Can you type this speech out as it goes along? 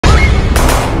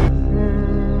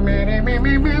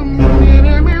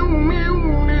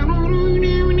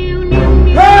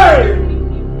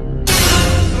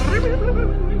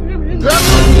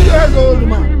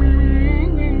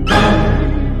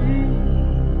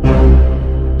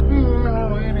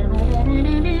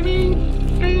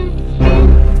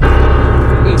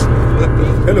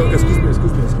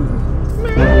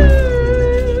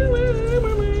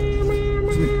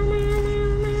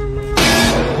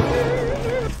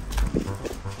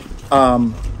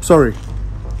Sorry.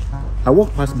 I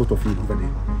walked past both of you over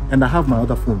there, and I have my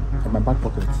other phone in my back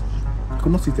pocket. I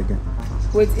could not see it again.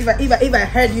 Wait, if I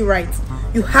heard you right,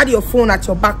 you had your phone at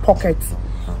your back pocket.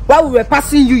 While we were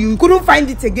passing you, you couldn't find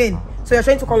it again. So you're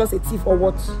trying to call us a thief or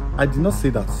what? I did not say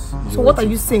that. So what are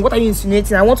you saying? What are you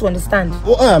insinuating? I want to understand.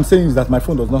 All I am saying is that my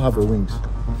phone does not have a wings.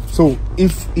 So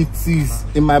if it is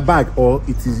in my bag or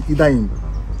it is either in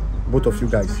both of you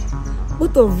guys.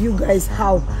 Both of you guys,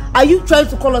 how? Are you trying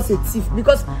to call us a thief?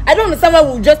 Because I don't understand why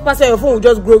we'll just pass your phone, we'll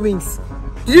just grow wings.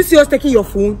 Did you see us taking your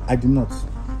phone? I did not.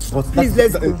 But please,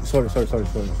 let's go. Sorry.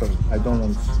 I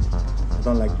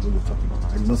don't like the way you're talking.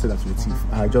 I did not say that you're a thief.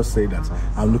 I just say that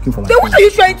I'm looking for my phone. What are you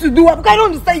trying to do? I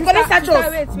don't understand. You cannot search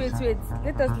us. Wait.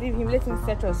 Let us leave him. Let him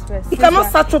search us first. He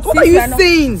cannot search us. What are you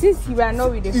saying? Since you are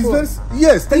not with the phone.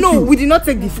 Yes, thank you. No, we did not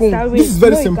take the phone. This is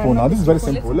very simple now. This is very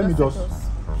simple. Let me just...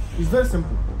 It's very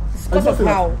simple. It's because of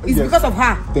how? It's because of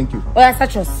her. Thank you. Oh, yeah,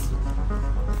 search us.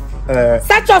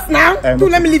 Search us now.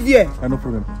 Let me leave here. No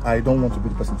problem. I don't want to be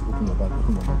the person to open your bag.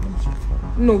 Open your bag. Let me check.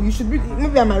 No, you should be.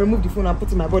 Maybe I might remove the phone and put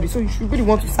it in my body. So you should really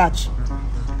want to search.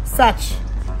 Search.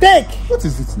 Take. What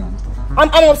is it now?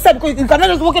 I'm upset because you cannot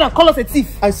just walk in and call us a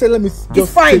thief. I said let me just.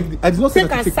 It's fine. I did not say take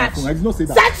that and take my phone. I did not say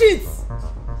that. Search it.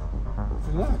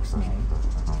 Relax now.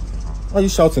 Why are you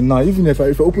shouting now? Even if I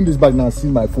open this bag now and see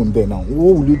my phone there now,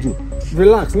 what will you do?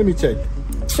 Relax. Let me check.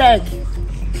 Check.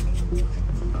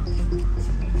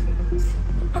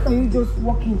 How can you just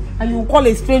walk in and you call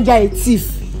a stranger a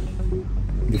thief?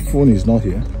 The phone is not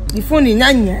here. The phone is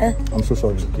not here. I'm so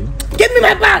sorry, okay? Give me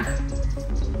my bag!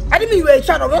 I didn't mean you were a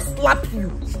child, I'll just slap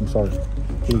you. I'm sorry.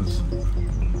 Please.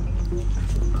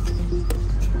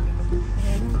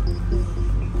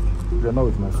 You're not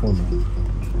with my phone now.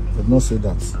 I did not say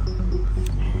that.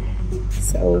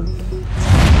 So...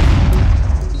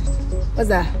 What's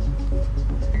that?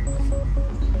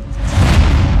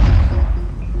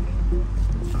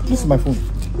 This is my phone.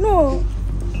 No,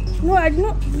 I did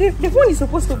not. The phone is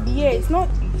supposed to be here. It's not.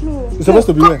 No. It's supposed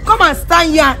to be here. Come and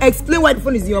stand here and explain why the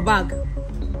phone is in your bag.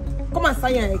 Come and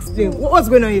stand here and explain. What's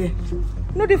going on here?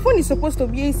 No, the phone is supposed to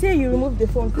be here. You say you removed the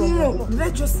phone from No,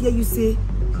 let's just hear you say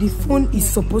the phone is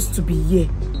supposed to be here.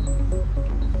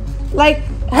 Like,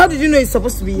 how did you know it's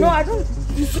supposed to be here? No, I don't.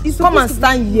 It's come and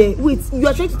stand here. Wait, you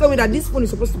are trying to tell me that this phone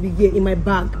is supposed to be here in my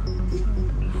bag?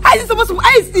 How is it supposed to be?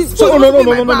 How is this phone supposed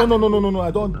to be in my bag? No.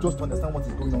 I don't just understand what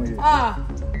is going on here.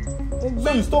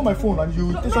 So you stole my phone and you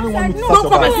intentionally want me to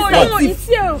No, it's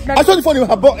here. I saw the phone in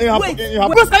her Wait,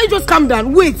 bros, can you just calm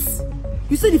down? Wait.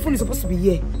 You said the phone is supposed to be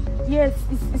here. Yes,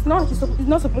 it's not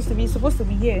supposed to be. It's supposed to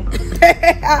be here.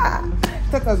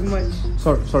 Talk as much.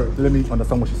 Sorry. Let me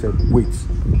understand what she said. Wait.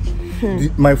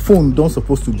 My phone don't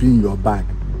supposed to be in your bag.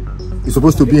 It's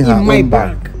supposed to be in her own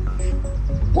bag.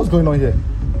 What's going on here?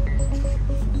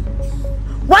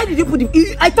 Why did you put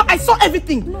it? I saw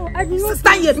everything. No, I did not.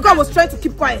 Stand here because I was trying to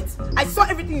keep quiet. I saw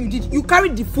everything you did. You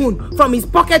carried the phone from his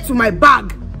pocket to my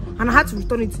bag, and I had to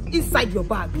return it inside your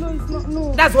bag. No, it's not.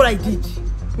 No. That's what I did.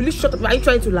 Will you shut up? Are you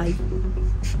trying to lie?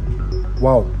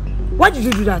 Wow. Why did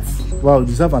you do that? Wow, you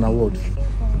deserve an award.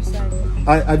 I'm sorry.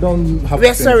 I don't have.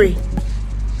 We're sorry.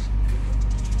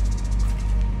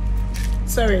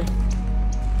 Sorry.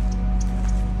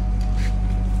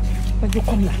 But you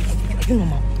come like, you know,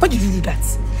 mom. Why did you do that?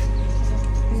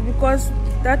 It's because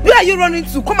that. Where are you running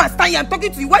to? Come and stand here. I'm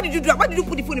talking to you. Why did you do that? Why did you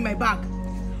put the phone in my bag?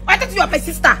 I thought you were my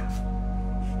sister.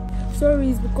 Sorry,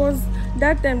 it's because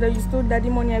that time that you stole daddy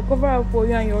money, I cover up for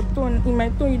you, and your tone in my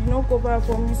tone you did not cover up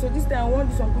for me. So this time I want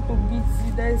this uncle to beat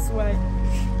you. That's why.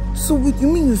 So wait,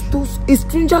 you mean you stole a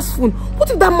stranger's phone? What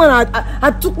if that man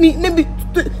had took me maybe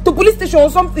to police station or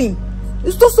something?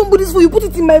 You stole somebody's phone, you put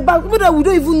it in my bag, but we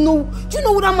don't even know. Do you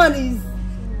know who that man is?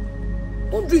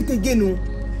 Don't do it again,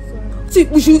 no. See,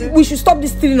 we should stop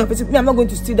this stealing of it. Me, I'm not going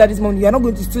to steal daddy's money. You're not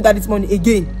going to steal daddy's money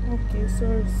again. Okay,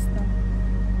 sorry, sister.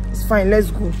 It's fine, let's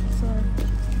go. Sorry.